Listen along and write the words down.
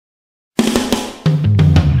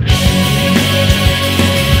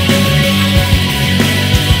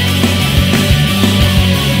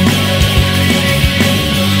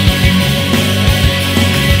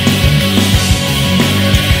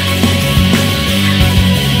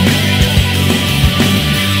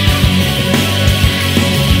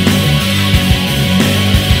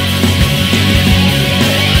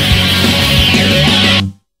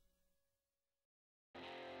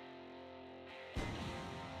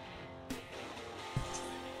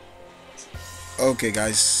Okay,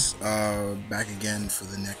 guys, back again for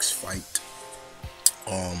the next fight.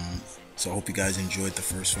 So I hope you guys enjoyed the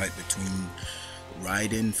first fight between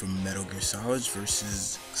Raiden from Metal Gear Solid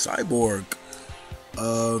versus Cyborg.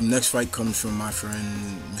 Next fight comes from my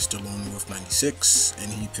friend Mr. Lone Wolf 96,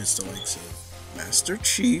 and he pits the likes of Master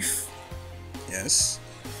Chief, yes,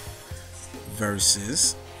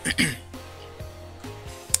 versus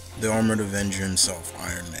the Armored Avenger himself,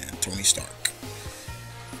 Iron Man, Tony Stark.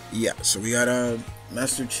 Yeah, so we got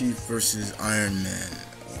Master Chief versus Iron Man.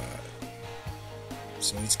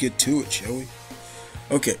 So let's get to it, shall we?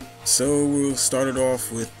 Okay, so we'll start it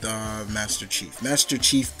off with Master Chief. Master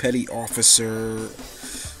Chief Petty Officer.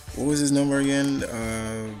 What was his number again?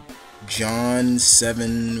 John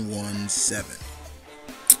 717.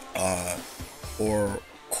 Or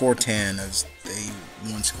Cortan, as they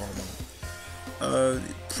once called him.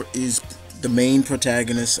 Is the main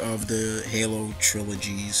protagonist of the Halo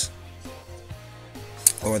trilogies,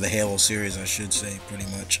 or the Halo series, I should say, pretty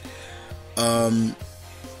much.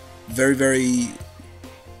 Very, very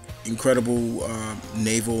incredible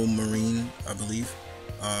naval marine, I believe.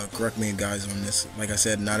 Correct me, guys, on this. Like I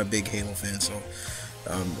said, not a big Halo fan, so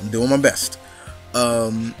I'm doing my best.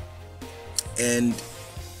 And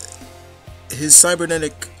his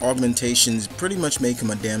cybernetic augmentations pretty much make him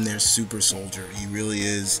a damn near super soldier. He really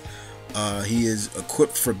is. He is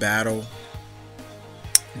equipped for battle.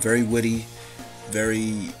 Very witty,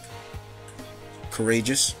 very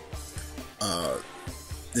courageous.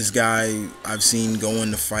 This guy I've seen go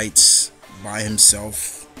into fights by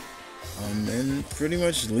himself, and pretty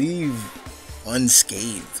much leave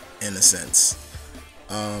unscathed in a sense.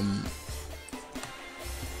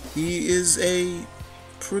 He is a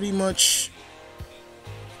pretty much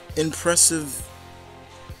impressive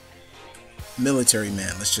military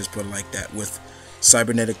man, let's just put it like that, with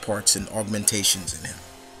cybernetic parts and augmentations in him.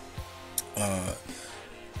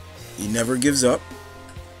 He never gives up,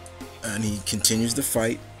 and he continues to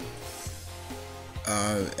fight,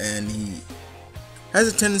 and he has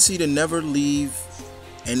a tendency to never leave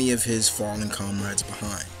any of his fallen comrades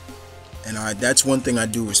behind. And that's one thing I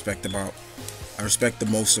do respect the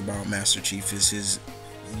most about Master Chief, is his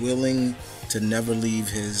willing to never leave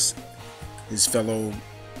his fellow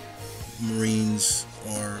Marines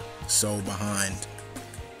or so behind.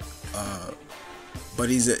 But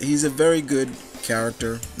he's a very good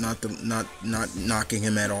character, not knocking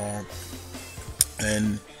him at all,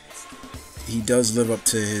 and he does live up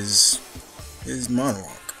to his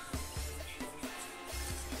monologue.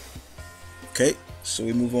 Okay, so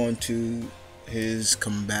we move on to his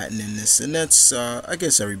combatant in this, and that's I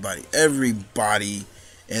guess everybody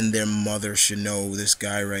and their mother should know this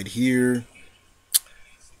guy right here.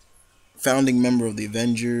 Founding member of the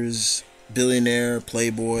Avengers, billionaire,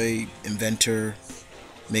 playboy, inventor,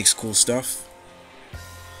 makes cool stuff.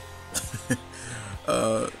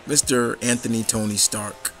 Mr. Anthony Tony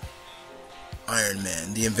Stark, Iron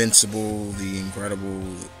Man, the invincible, the incredible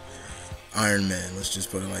Iron Man, let's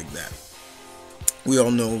just put it like that. We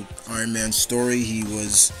all know Iron Man's story. He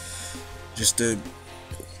was just a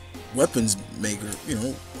weapons maker,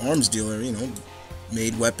 arms dealer,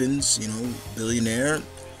 made weapons, billionaire,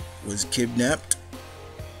 was kidnapped,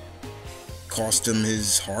 cost him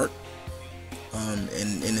his heart, and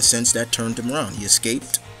in a sense that turned him around. He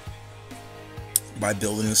escaped by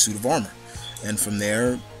building a suit of armor, and from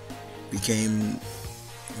there the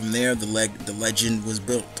legend was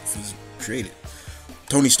built, was created.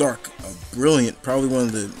 Tony Stark, a brilliant, probably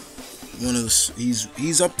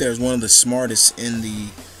he's up there as one of the smartest in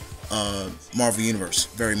the Marvel Universe,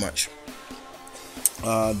 very much.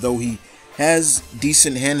 Though he has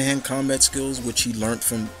decent hand-to-hand combat skills, which he learned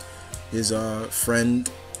from his friend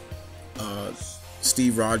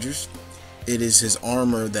Steve Rogers. It is his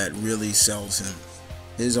armor that really sells him.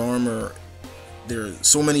 His armor, there are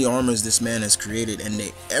so many armors this man has created, and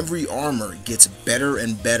every armor gets better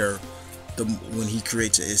and better when he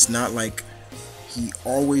creates it. It's not like he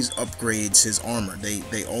always upgrades his armor.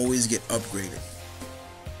 They always get upgraded.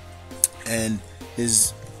 And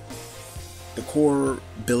the core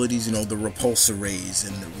abilities, the repulsor rays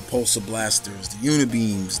and the repulsor blasters, the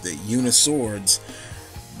unibeams, the uniswords.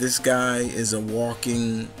 This guy is a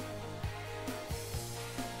walking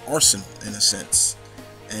arsenal in a sense,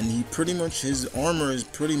 and his armor is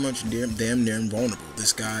pretty much damn near invulnerable.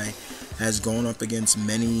 This guy has gone up against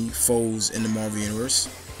many foes in the Marvel Universe,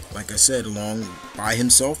 like I said, along by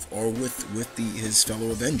himself or with his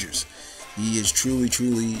fellow Avengers. He is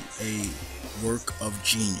truly a work of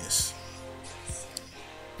genius.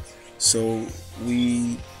 So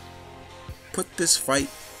we put this fight,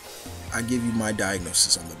 I give you my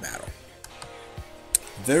diagnosis on the battle.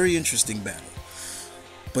 Very interesting battle.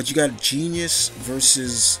 But you got Genius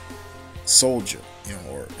versus Soldier,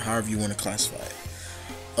 or however you want to classify it.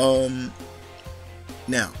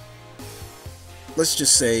 Now, let's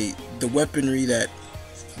just say the weaponry that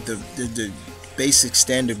the basic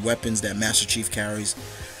standard weapons that Master Chief carries,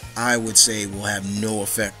 I would say will have no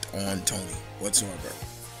effect on Tony whatsoever.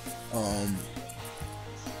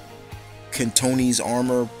 Can Tony's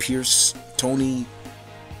armor pierce Tony,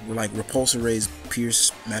 like repulsor rays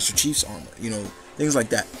pierce Master Chief's armor? Things like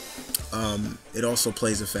that. It also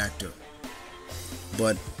plays a factor.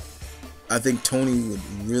 But I think Tony would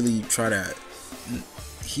really try to.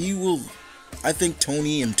 I think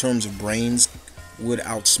Tony, in terms of brains, would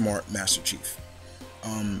outsmart Master Chief.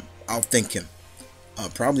 Outthink him.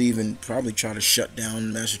 Probably try to shut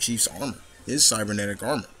down Master Chief's armor, his cybernetic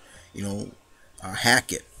armor.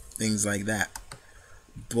 Hack it, things like that.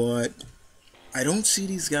 But I don't see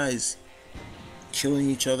these guys killing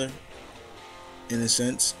each other, in a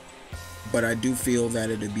sense. But I do feel that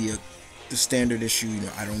it'd be the standard issue.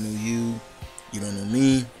 I don't know you, you don't know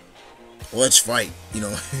me. Let's fight.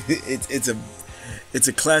 It's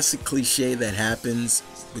a classic cliche that happens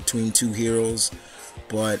between two heroes,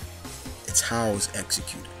 but it's how it's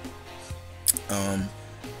executed.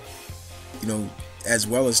 As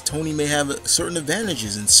well as Tony may have certain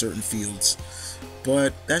advantages in certain fields,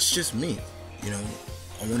 but that's just me.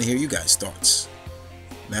 I want to hear you guys' thoughts.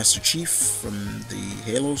 Master Chief from the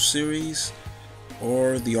Halo series,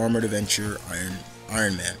 or the Armored Adventure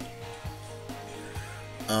Iron Man.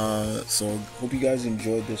 So hope you guys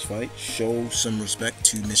enjoyed this fight. Show some respect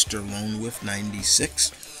to Mr. Lone Wolf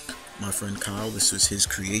 96, my friend Kyle. This was his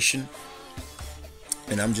creation,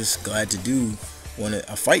 and I'm just glad to do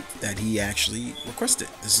a fight that he actually requested.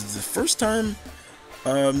 This is the first time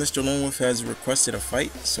Mr. Lone Wolf has requested a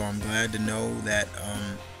fight, so I'm glad to know that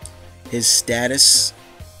his status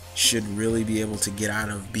should really be able to get out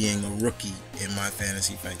of being a rookie in my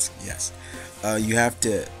fantasy fights. Yes, you have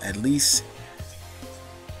to at least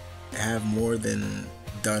have more than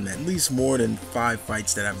 5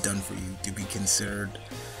 fights that I've done for you to be considered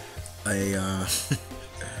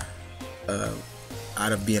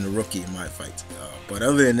out of being a rookie in my fights. But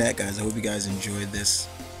other than that, guys, I hope you guys enjoyed this,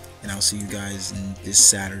 and I'll see you guys this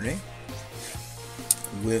Saturday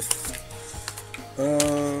with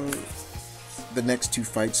the next 2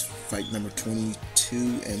 fights, fight number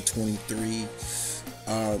 22 and 23.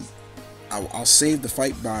 I'll save the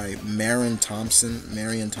fight by Myron Thompson,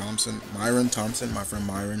 my friend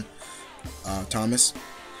Myron Thomas.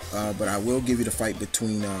 But I will give you the fight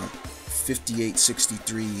between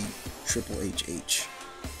 5863 Triple HH.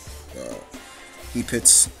 He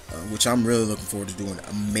pits, which I'm really looking forward to doing,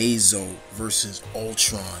 Amazo versus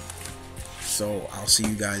Ultron. So I'll see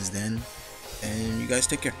you guys then, and you guys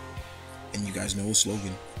take care. And you guys know the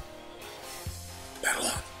slogan.